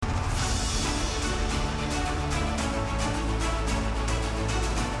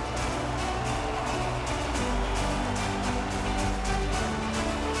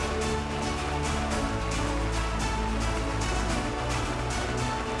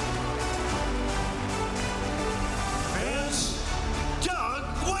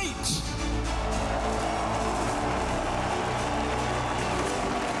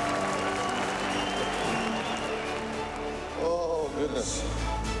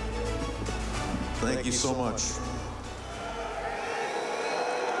Thank you so much.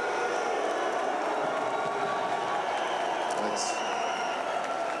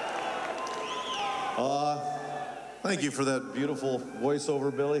 Thank you for that beautiful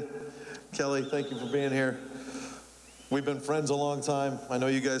voiceover, Billy. Kelly, thank you for being here. We've been friends a long time. I know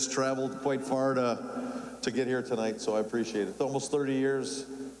you guys traveled quite far to get here tonight, so I appreciate it. Almost 30 years.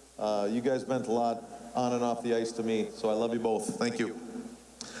 You guys meant a lot on and off the ice to me, so I love you both. Thank you.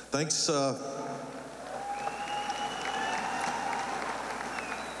 Thanks.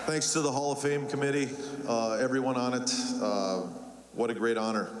 Thanks to the Hall of Fame committee, everyone on it. What a great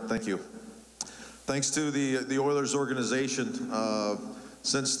honor. Thank you. Thanks to the Oilers organization.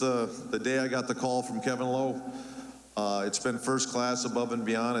 Since the day I got the call from Kevin Lowe, it's been first class, above and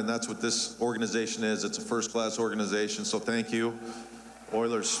beyond, and that's what this organization is. It's a first class organization, so thank you,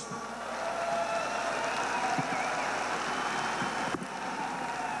 Oilers.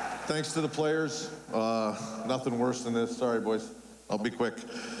 Thanks to the players. Nothing worse than this. Sorry, boys. I'll be quick.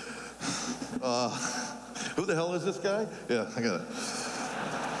 Who the hell is this guy? Yeah, I got it.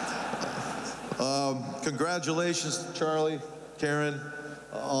 Congratulations, Charlie, Karen.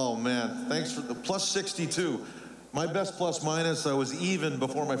 Oh, man. Thanks for the plus 62. My best plus minus, I was even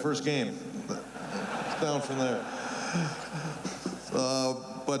before my first game. Down from there.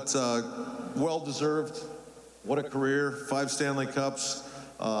 But well-deserved. What a career. 5 Stanley Cups.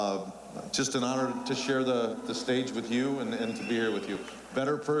 Just an honor to share the stage with you and to be here with you.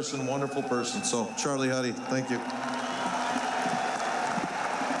 Better person, wonderful person. So, Charlie Huddy, thank you.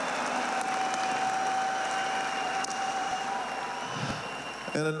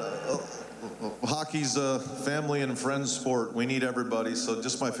 And hockey's a family and friends sport. We need everybody. So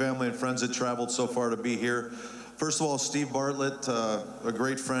just my family and friends that traveled so far to be here. First of all, Steve Bartlett, a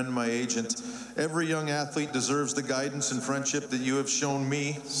great friend, my agent. Every young athlete deserves the guidance and friendship that you have shown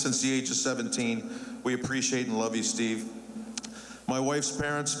me since the age of 17. We appreciate and love you, Steve. My wife's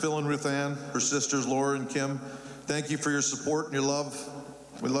parents, Phil and Ruth Ann, her sisters, Laura and Kim, thank you for your support and your love.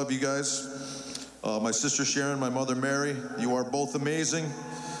 We love you guys. My sister Sharon, my mother Mary, you are both amazing.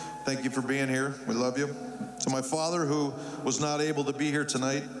 Thank you for being here. We love you. To my father, who was not able to be here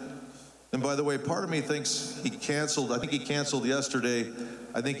tonight. And by the way, part of me thinks he canceled. I think he canceled yesterday.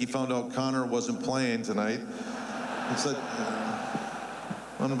 I think he found out Connor wasn't playing tonight. It's like,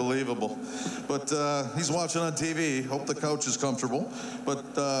 unbelievable. But he's watching on TV. Hope the couch is comfortable. But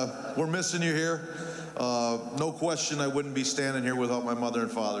we're missing you here. No question I wouldn't be standing here without my mother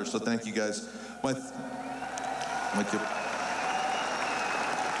and father. So thank you guys. Thank you.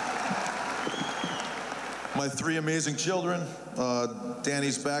 My 3 amazing children.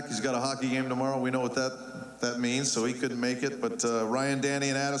 Danny's back. He's got a hockey game tomorrow. We know what that means, so he couldn't make it. But Ryan, Danny,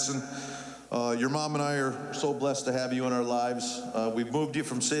 and Addison, your mom and I are so blessed to have you in our lives. We've moved you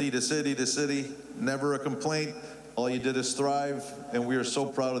from city to city to city. Never a complaint. All you did is thrive, and we are so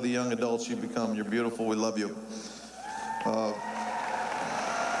proud of the young adults you've become. You're beautiful. We love you.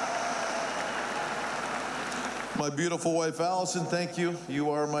 My beautiful wife, Allison, thank you. You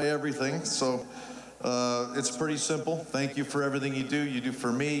are my everything. So it's pretty simple. Thank you for everything you do. You do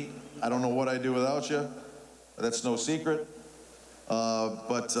for me. I don't know what I'd do without you. That's no secret.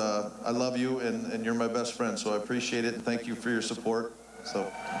 But I love you, and you're my best friend. So I appreciate it, and thank you for your support. So.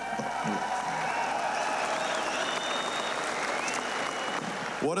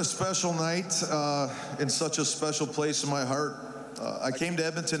 What a special night in such a special place in my heart. I came to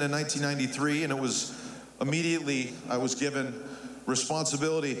Edmonton in 1993, and it was immediately I was given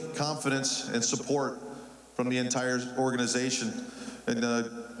responsibility, confidence, and support from the entire organization. And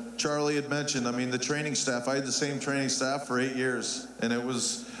Charlie had mentioned, I mean, the training staff. I had the same training staff for 8 years, and it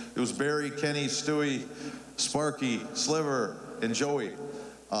was Barry, Kenny, Stewie, Sparky, Sliver, and Joey.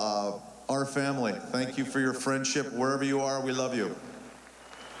 Our family. Thank you for your friendship. Wherever you are, we love you.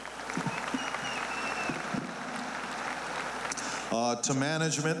 To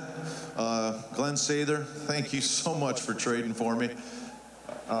management, Glenn Sather, thank you so much for trading for me.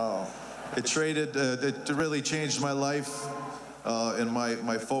 It really changed my life and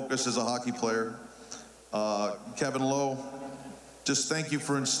my focus as a hockey player. Kevin Lowe, just thank you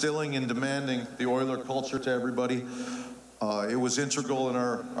for instilling and demanding the Oiler culture to everybody. It was integral in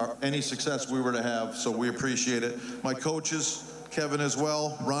our any success we were to have, so we appreciate it. My coaches, Kevin as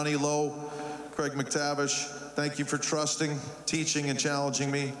well, Ronnie Lowe, Craig McTavish, thank you for trusting, teaching, and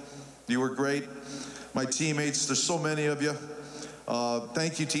challenging me. You were great. My teammates, there's so many of you.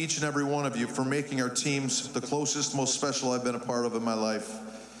 Thank you to each and every one of you for making our teams the closest, most special I've been a part of in my life.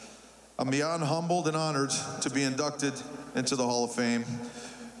 I'm beyond humbled and honored to be inducted into the Hall of Fame.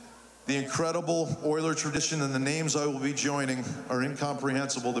 The incredible Oiler tradition and the names I will be joining are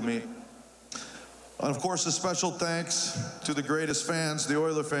incomprehensible to me. And of course, a special thanks to the greatest fans, the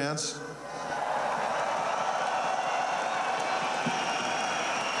Oiler fans.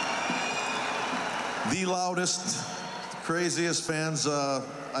 The loudest, craziest fans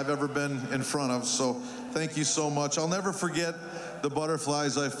I've ever been in front of, so thank you so much. I'll never forget the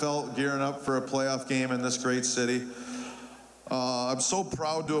butterflies I felt gearing up for a playoff game in this great city. I'm so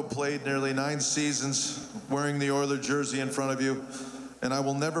proud to have played nearly 9 seasons wearing the Oiler jersey in front of you, and I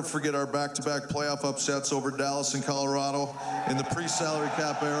will never forget our back-to-back playoff upsets over Dallas and Colorado in the pre-salary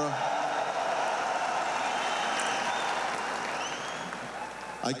cap era.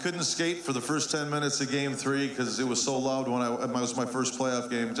 I couldn't skate for the first 10 minutes of Game 3 because it was so loud when it was my first playoff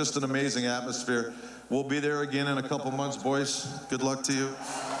game. Just an amazing atmosphere. We'll be there again in a couple months, boys. Good luck to you.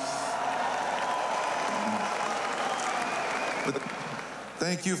 But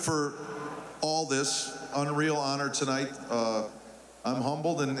thank you for all this unreal honor tonight. I'm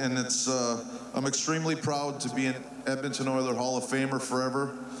humbled, and I'm extremely proud to be an Edmonton Oiler Hall of Famer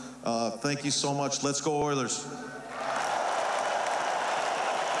forever. Thank you so much. Let's go Oilers.